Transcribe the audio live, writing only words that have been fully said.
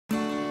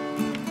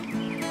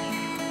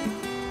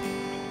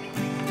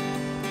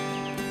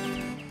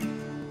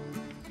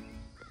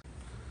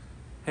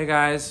Hey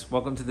guys,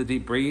 welcome to the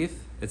Deep Breathe.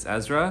 It's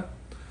Ezra.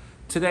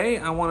 Today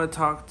I want to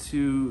talk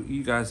to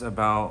you guys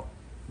about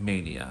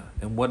mania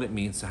and what it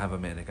means to have a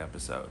manic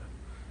episode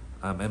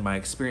and my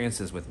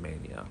experiences with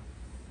mania.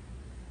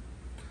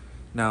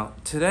 Now,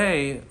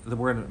 today the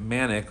word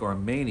manic or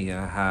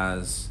mania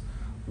has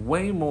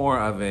way more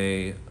of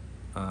a,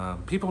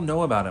 people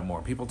know about it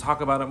more, people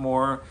talk about it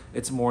more,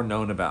 it's more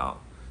known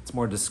about, it's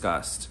more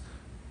discussed.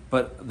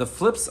 But on the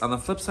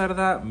flip side of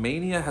that,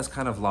 mania has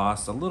kind of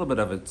lost a little bit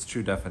of its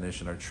true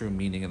definition or true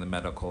meaning in the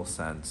medical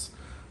sense.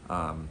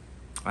 I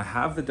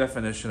have the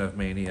definition of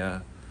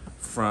mania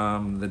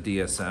from the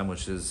DSM,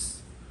 which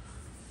is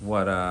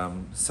what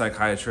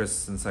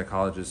psychiatrists and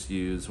psychologists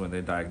use when they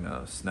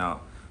diagnose.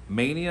 Now,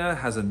 mania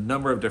has a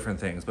number of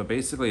different things, but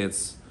basically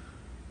it's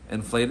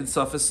inflated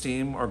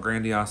self-esteem or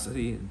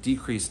grandiosity,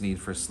 decreased need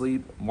for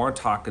sleep, more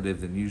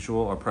talkative than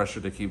usual or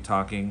pressure to keep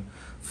talking,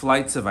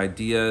 flights of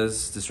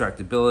ideas,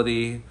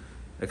 distractibility,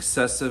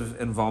 excessive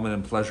involvement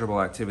in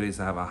pleasurable activities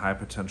that have a high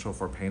potential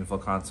for painful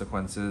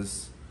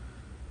consequences.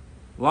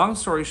 Long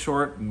story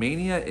short,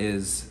 mania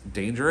is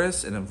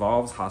dangerous. It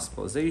involves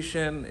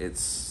hospitalization.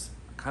 It's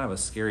kind of a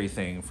scary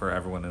thing for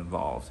everyone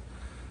involved.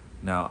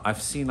 Now,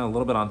 I've seen a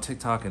little bit on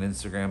TikTok and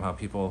Instagram how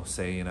people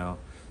say,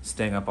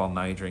 staying up all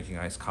night drinking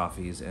iced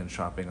coffees and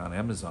shopping on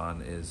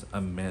Amazon is a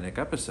manic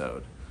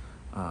episode,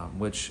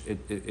 which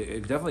it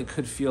definitely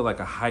could feel like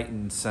a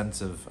heightened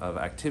sense of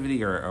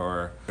activity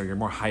or you're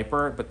more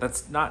hyper, but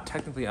that's not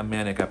technically a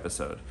manic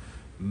episode.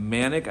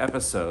 Manic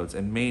episodes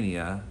and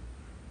mania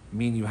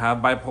mean you have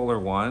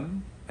bipolar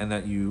 1 and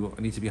that you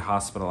need to be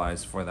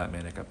hospitalized for that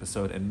manic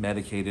episode and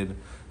medicated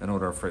in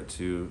order for it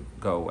to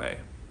go away.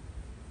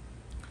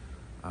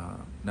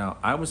 Now,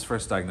 I was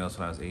first diagnosed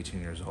when I was 18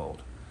 years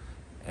old.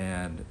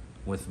 And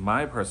with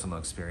my personal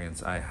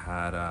experience, I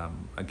had I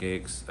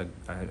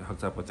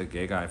hooked up with a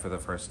gay guy for the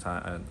first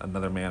time,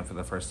 another man for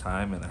the first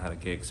time, and I had a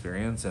gay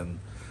experience. And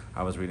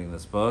I was reading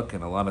this book,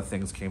 and a lot of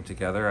things came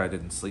together. I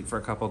didn't sleep for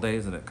a couple of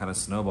days, and it kind of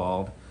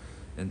snowballed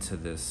into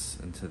this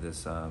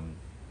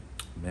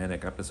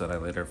manic episode. I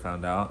later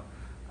found out.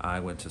 I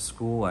went to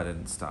school. I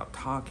didn't stop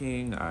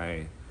talking.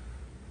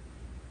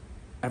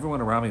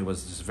 Everyone around me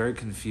was just very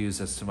confused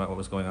as to what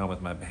was going on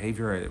with my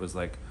behavior. It was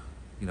like,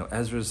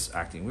 Ezra's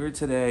acting weird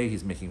today.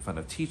 He's making fun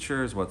of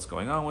teachers. What's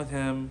going on with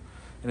him?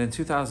 And in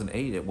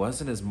 2008, it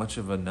wasn't as much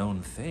of a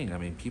known thing. I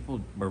mean,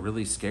 people were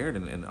really scared.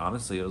 And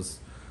honestly, it was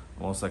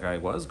almost like I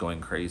was going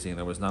crazy and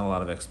there was not a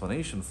lot of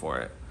explanation for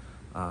it.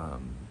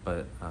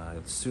 But I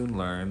soon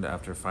learned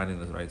after finding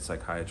the right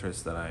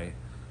psychiatrist that I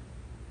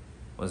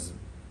was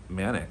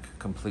manic,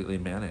 completely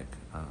manic.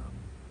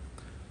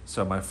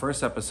 So my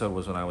first episode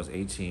was when I was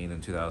 18 in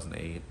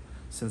 2008.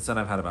 Since then,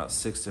 I've had about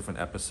 6 different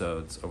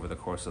episodes over the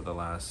course of the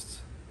last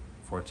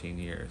 14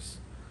 years.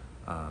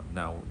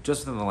 Now,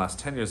 just within the last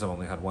 10 years, I've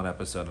only had 1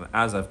 episode. And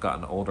as I've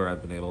gotten older,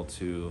 I've been able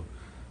to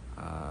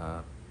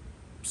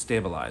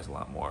stabilize a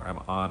lot more. I'm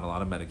on a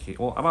lot of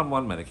medication. Well, I'm on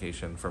one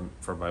medication for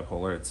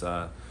bipolar. It's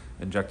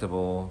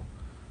injectable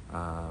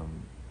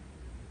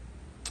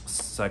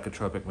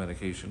psychotropic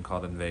medication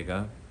called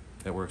Invega.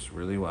 It works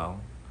really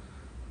well.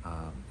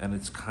 And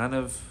I'm kind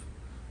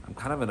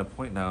of at a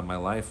point now in my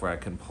life where I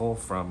can pull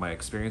from my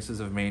experiences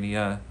of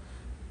mania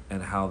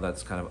and how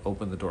that's kind of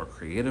opened the door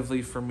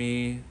creatively for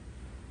me,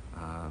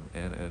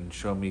 and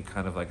show me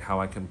kind of like how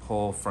I can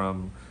pull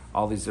from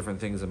all these different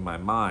things in my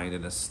mind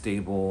in a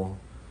stable,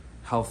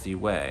 healthy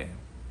way.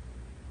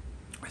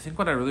 I think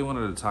what I really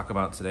wanted to talk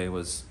about today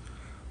was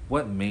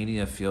what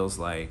mania feels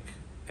like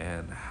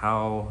and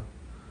how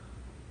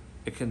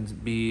it can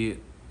be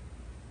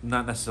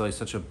not necessarily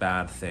such a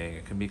bad thing.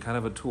 It can be kind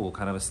of a tool,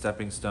 kind of a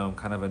stepping stone,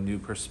 kind of a new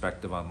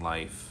perspective on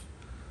life.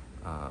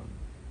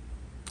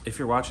 If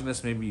you're watching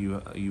this, maybe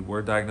you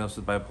were diagnosed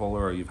with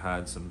bipolar, or you've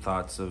had some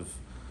thoughts of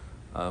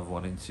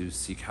wanting to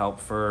seek help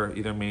for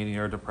either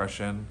mania or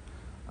depression.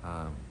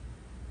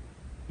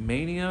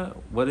 Mania,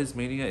 what is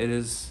mania? It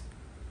is,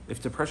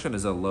 if depression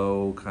is a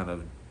low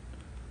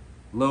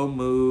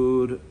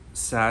mood,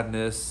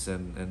 sadness,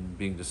 and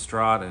being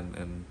distraught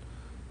and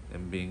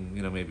being,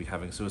 maybe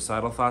having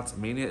suicidal thoughts,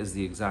 mania is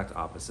the exact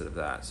opposite of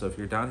that. So if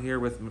you're down here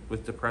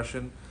with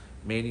depression,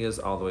 mania is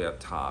all the way up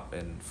top.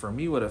 And for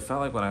me, what it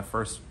felt like when I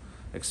first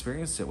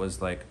experienced it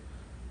was like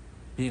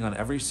being on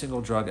every single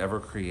drug ever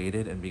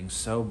created and being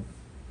so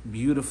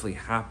beautifully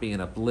happy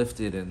and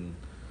uplifted and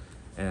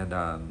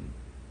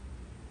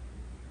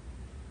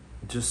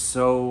just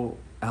so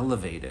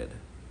elevated.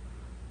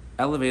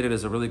 Elevated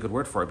is a really good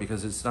word for it,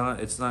 because it's not,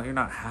 you're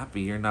not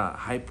happy, you're not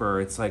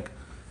hyper, it's like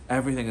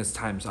everything is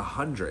times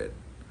 100,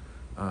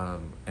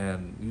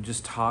 and you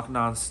just talk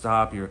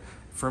nonstop.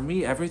 For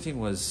me, everything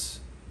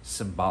was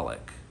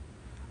symbolic.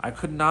 I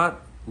could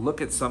not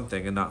look at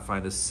something and not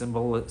find a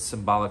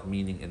symbolic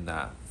meaning in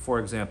that. For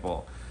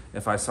example,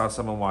 if I saw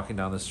someone walking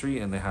down the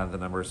street and they had the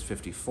numbers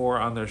 54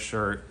 on their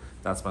shirt,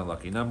 that's my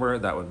lucky number.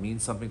 That would mean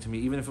something to me.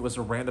 Even if it was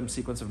a random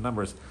sequence of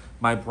numbers,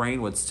 my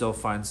brain would still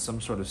find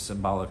some sort of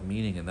symbolic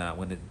meaning in that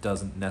when it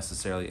doesn't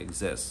necessarily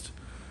exist.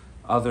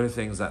 Other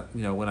things that,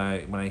 when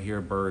I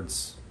hear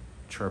birds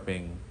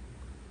chirping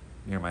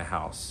near my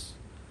house,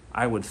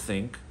 I would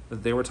think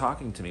that they were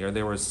talking to me, or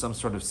there was some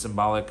sort of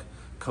symbolic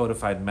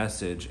codified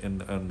message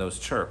in those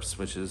chirps,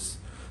 which is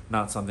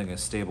not something a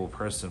stable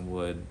person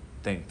would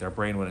think. Their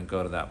brain wouldn't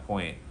go to that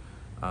point.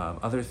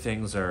 Other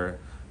things are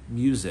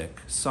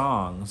music.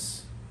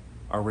 Songs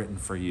are written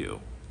for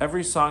you.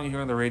 Every song you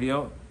hear on the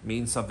radio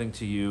means something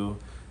to you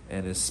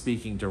and is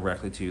speaking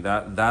directly to you.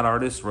 That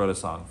artist wrote a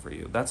song for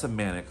you. That's a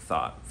manic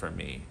thought for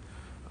me.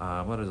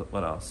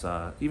 What else?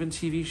 Even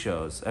TV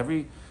shows.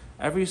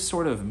 Every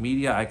sort of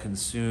media I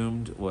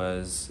consumed it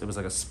was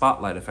like a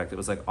spotlight effect. It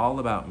was like all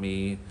about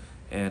me,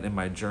 and in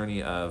my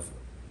journey of,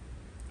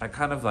 I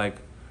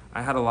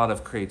had a lot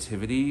of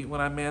creativity when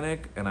I'm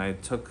manic, and I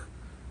took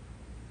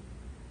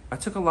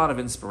a lot of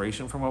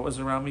inspiration from what was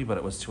around me, but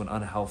it was to an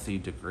unhealthy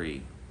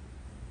degree.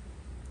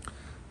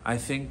 I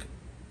think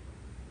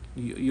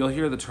you'll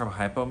hear the term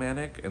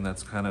hypomanic, and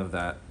that's kind of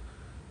that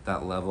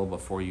level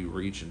before you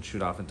reach and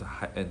shoot off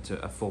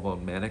into a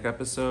full-blown manic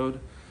episode.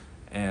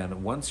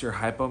 And once you're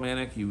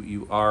hypomanic,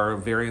 you are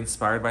very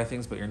inspired by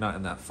things, but you're not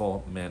in that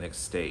full manic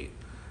state.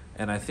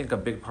 And I think a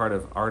big part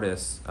of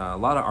artists, a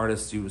lot of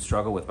artists do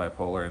struggle with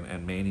bipolar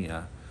and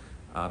mania.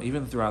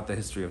 Even throughout the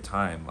history of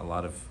time, a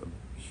lot of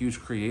huge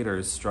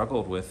creators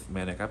struggled with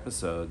manic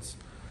episodes.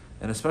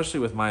 And especially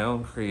with my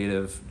own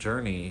creative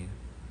journey,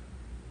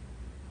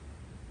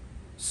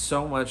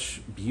 so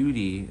much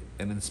beauty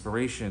and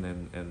inspiration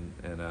and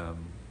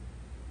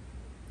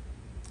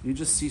you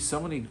just see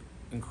so many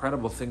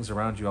incredible things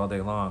around you all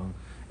day long,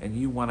 and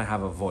you want to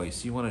have a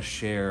voice. You want to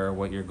share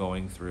what you're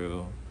going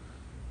through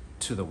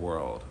to the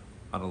world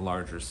on a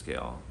larger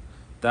scale.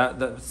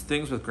 That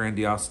things with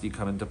grandiosity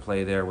come into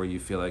play there, where you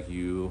feel like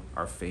you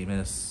are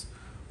famous,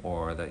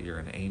 or that you're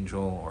an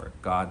angel or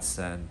God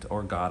sent,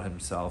 or God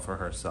himself or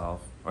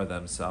herself or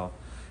themselves,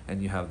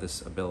 and you have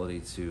this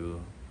ability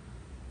to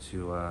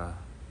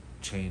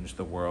change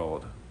the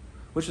world,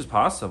 which is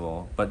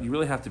possible, but you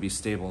really have to be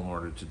stable in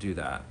order to do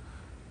that.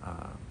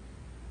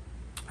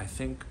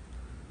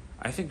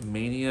 I think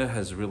mania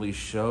has really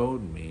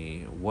showed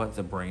me what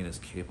the brain is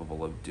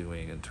capable of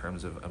doing in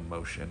terms of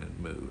emotion and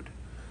mood.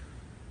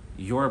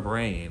 Your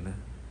brain,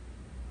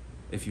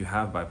 if you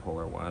have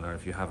bipolar 1 or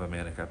if you have a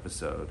manic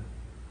episode,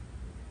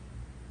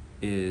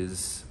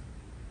 is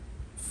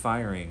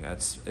firing.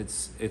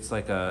 It's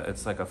like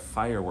a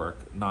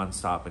firework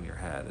nonstop in your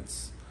head.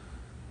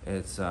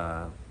 It's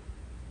a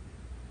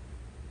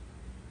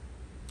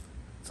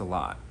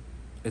lot.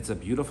 It's a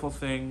beautiful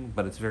thing,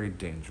 but it's very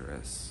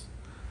dangerous.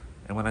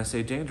 And when I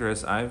say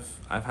dangerous, I've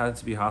had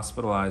to be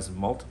hospitalized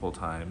multiple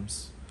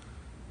times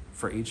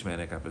for each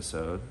manic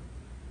episode,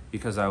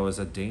 because I was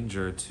a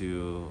danger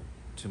to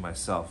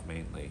myself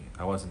mainly.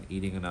 I wasn't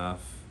eating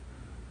enough.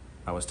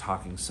 I was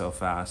talking so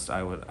fast.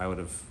 I would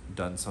have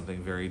done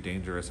something very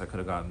dangerous. I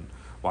could have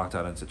walked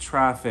out into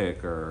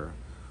traffic or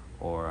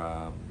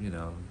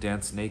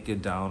danced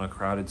naked down a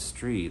crowded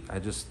street.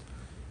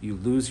 You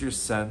lose your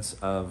sense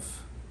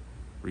of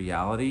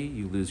reality.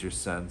 You lose your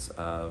sense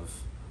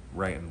of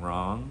right and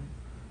wrong,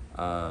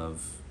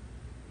 of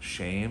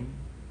shame.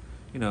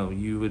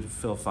 You would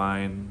feel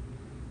fine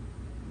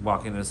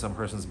walking into some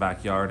person's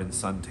backyard and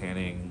sun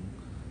tanning,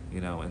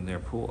 in their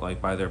pool,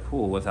 like by their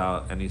pool,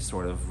 without any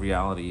sort of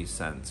reality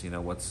sense.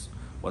 What's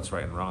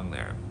right and wrong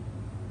there.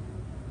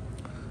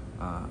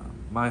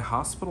 My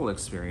hospital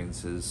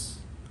experiences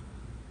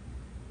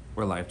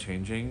were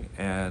life-changing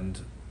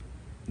and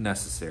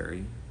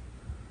necessary.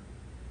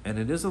 And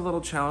it is a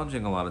little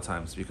challenging a lot of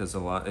times, because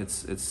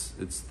it's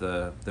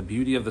the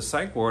beauty of the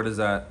psych ward is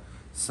that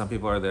some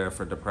people are there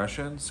for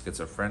depression,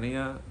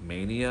 schizophrenia,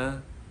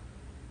 mania,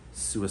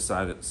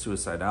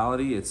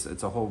 suicidality.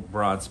 It's a whole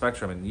broad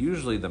spectrum, and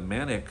usually the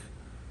manic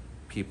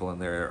people in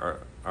there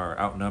are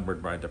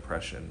outnumbered by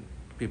depression.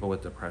 People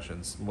with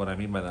depressions. What I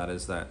mean by that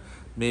is that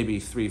maybe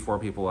 3-4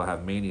 people will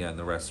have mania and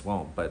the rest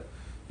won't, but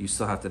you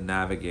still have to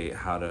navigate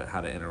how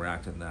to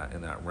interact in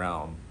that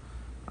realm.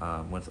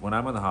 When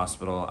I'm in the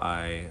hospital,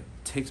 it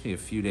takes me a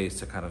few days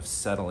to kind of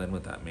settle in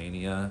with that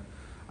mania.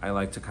 I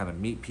like to kind of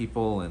meet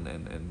people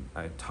and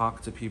I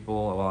talk to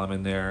people while I'm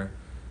in there,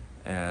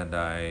 and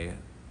I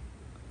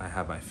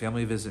have my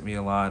family visit me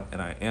a lot,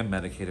 and I am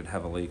medicated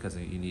heavily because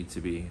you need to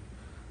be,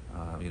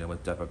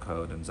 with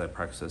Depakote and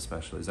Zyprexa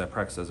especially.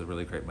 Zyprexa is a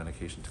really great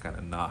medication to kind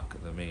of knock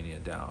the mania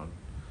down.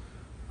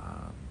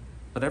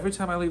 But every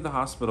time I leave the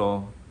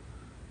hospital,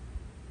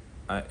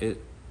 it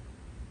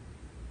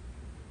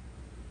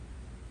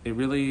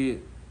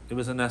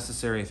was a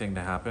necessary thing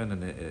to happen,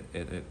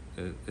 and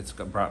it's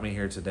brought me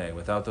here today.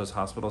 Without those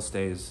hospital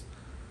stays,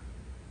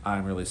 I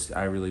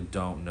really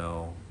don't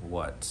know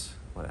what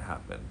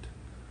happened.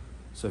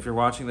 So if you're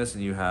watching this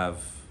and you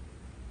have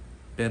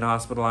been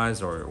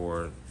hospitalized,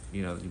 or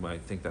you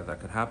might think that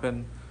could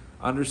happen,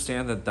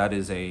 understand that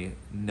is a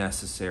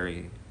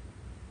necessary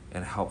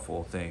and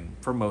helpful thing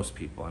for most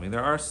people. I mean,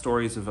 there are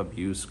stories of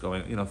abuse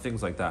going,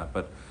 things like that,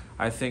 but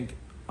I think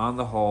on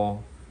the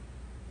whole,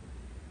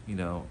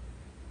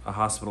 a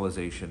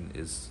hospitalization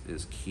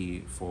is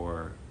key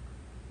for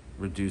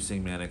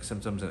reducing manic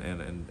symptoms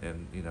and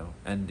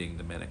ending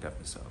the manic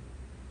episode.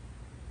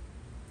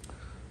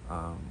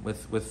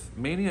 With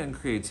mania and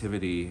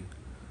creativity,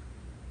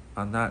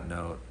 on that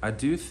note, I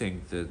do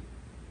think that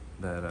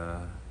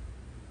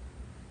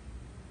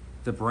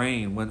the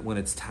brain, when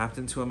it's tapped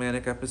into a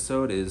manic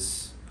episode,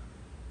 is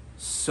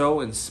so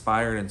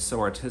inspired and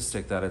so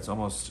artistic that it's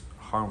almost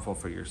harmful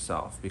for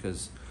yourself,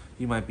 because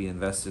you might be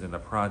invested in a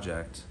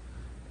project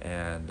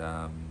and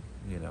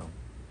you know,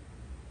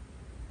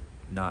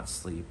 not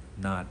sleep,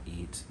 not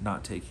eat,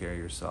 not take care of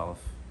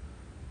yourself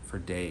for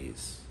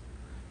days.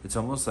 It's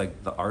almost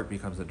like the art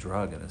becomes a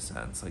drug in a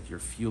sense, like you're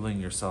fueling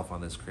yourself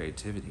on this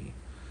creativity,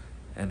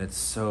 and it's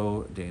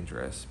so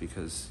dangerous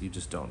because you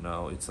just don't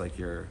know. It's like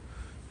you're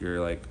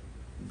like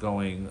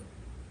going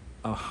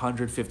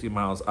 150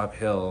 miles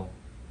uphill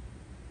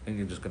and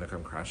you're just going to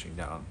come crashing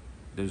down.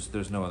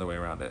 There's no other way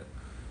around it.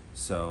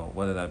 So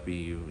whether that be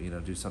you know,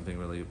 do something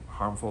really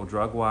harmful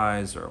drug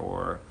wise,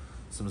 or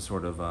some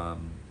sort of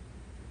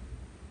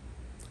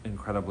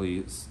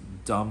incredibly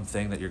dumb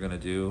thing that you're going to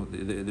do,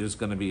 there's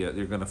going to be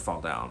you're going to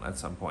fall down at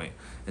some point.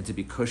 And to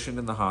be cushioned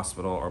in the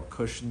hospital or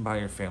cushioned by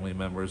your family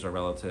members or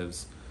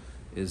relatives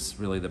is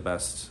really the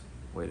best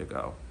way to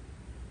go.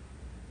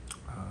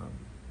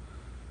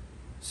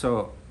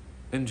 So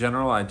in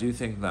general, I do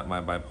think that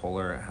my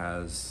bipolar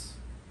has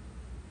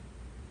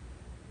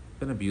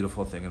been a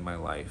beautiful thing in my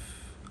life.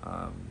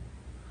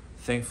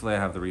 Thankfully, I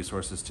have the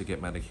resources to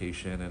get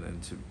medication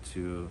and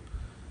to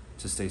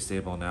stay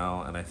stable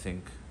now. And I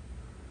think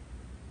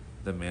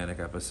the manic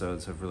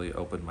episodes have really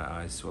opened my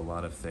eyes to a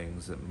lot of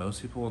things that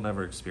most people will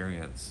never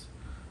experience.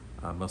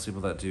 Most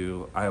people that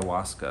do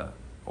ayahuasca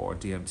or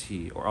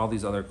DMT or all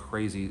these other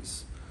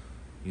crazies,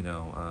 you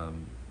know,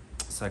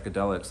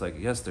 psychedelics, like,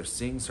 yes, they're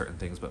seeing certain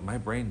things, but my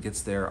brain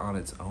gets there on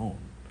its own.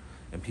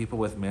 And people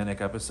with manic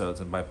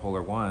episodes and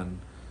bipolar 1,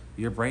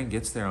 your brain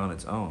gets there on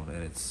its own,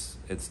 and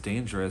it's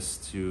dangerous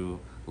to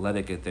let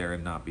it get there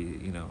and not be,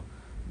 you know,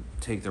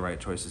 take the right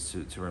choices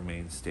to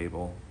remain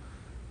stable.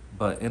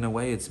 But in a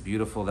way, it's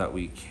beautiful that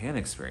we can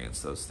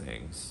experience those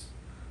things.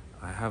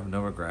 I have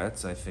no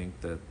regrets. I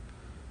think that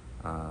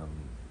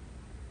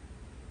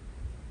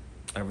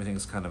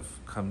everything's kind of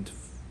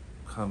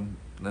come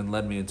and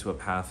led me into a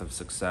path of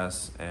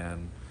success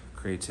and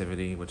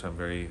creativity, which I'm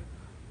very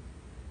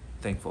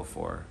thankful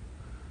for.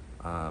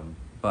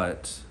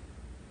 But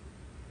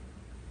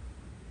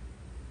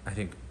I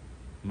think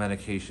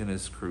medication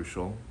is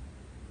crucial.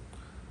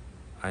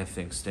 I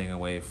think staying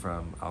away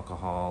from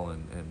alcohol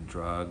and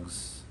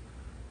drugs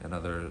and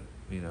other,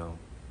 you know,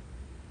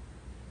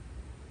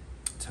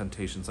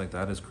 temptations like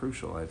that is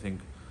crucial. I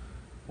think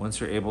once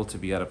you're able to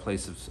be at a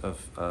place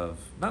of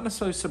not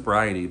necessarily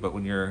sobriety, but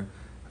when you're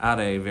at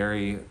a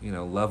very, you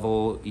know,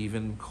 level,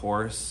 even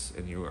course,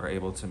 and you are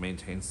able to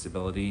maintain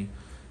stability,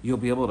 you'll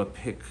be able to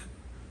pick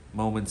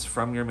moments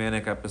from your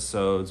manic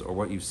episodes or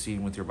what you've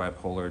seen with your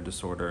bipolar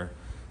disorder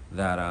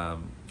that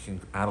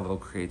can add a little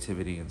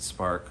creativity and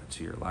spark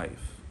to your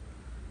life.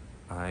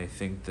 I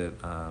think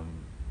that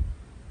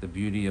the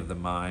beauty of the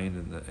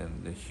mind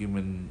and the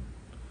human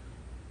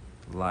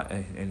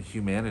and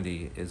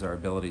humanity is our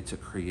ability to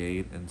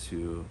create and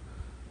to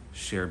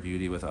share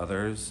beauty with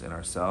others and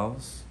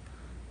ourselves.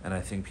 And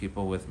I think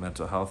people with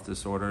mental health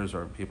disorders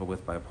or people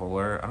with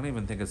bipolar, I don't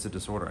even think it's a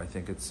disorder. I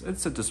think it's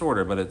a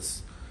disorder, but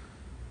it's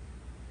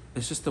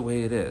just the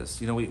way it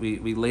is. You know,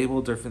 we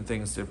label different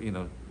things. You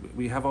know,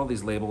 we have all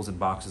these labels and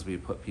boxes we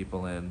put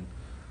people in.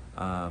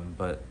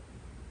 But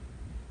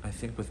I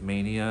think with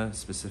mania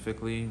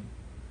specifically,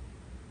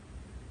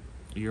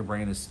 your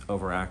brain is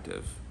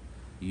overactive.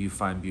 You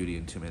find beauty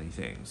in too many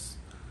things.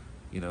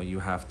 You know, you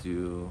have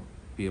to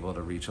be able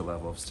to reach a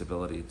level of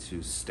stability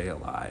to stay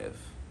alive.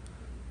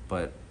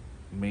 But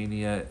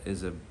mania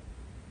is a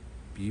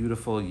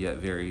beautiful yet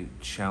very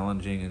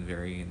challenging and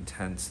very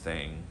intense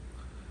thing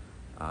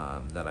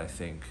that I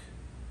think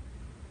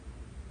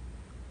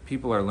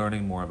people are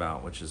learning more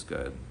about, which is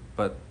good.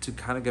 But to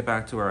kind of get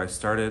back to where I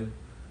started,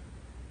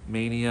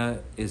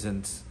 mania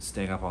isn't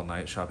staying up all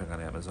night shopping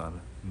on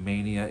Amazon.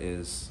 Mania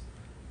is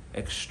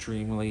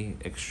extremely,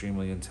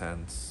 extremely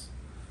intense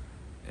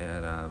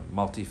and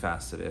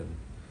multifaceted,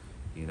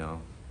 you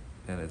know,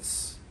 and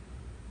it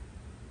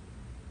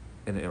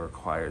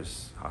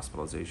requires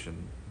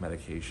hospitalization,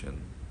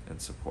 medication, and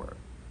support.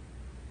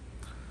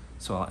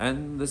 So I'll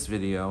end this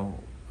video.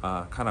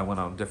 Kind of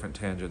went on different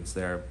tangents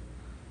there.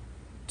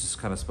 Just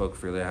kind of spoke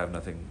freely. I have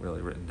nothing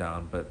really written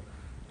down, but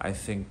I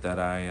think that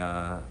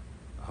I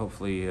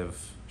hopefully have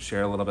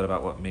shared a little bit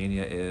about what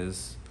mania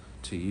is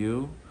to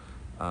you.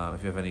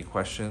 If you have any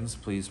questions,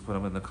 please put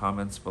them in the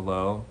comments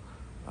below.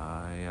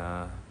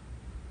 I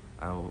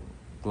will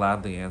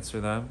gladly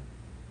answer them.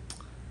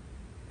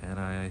 And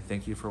I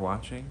thank you for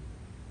watching.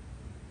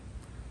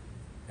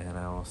 And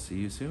I will see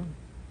you soon.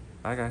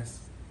 Bye,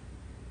 guys.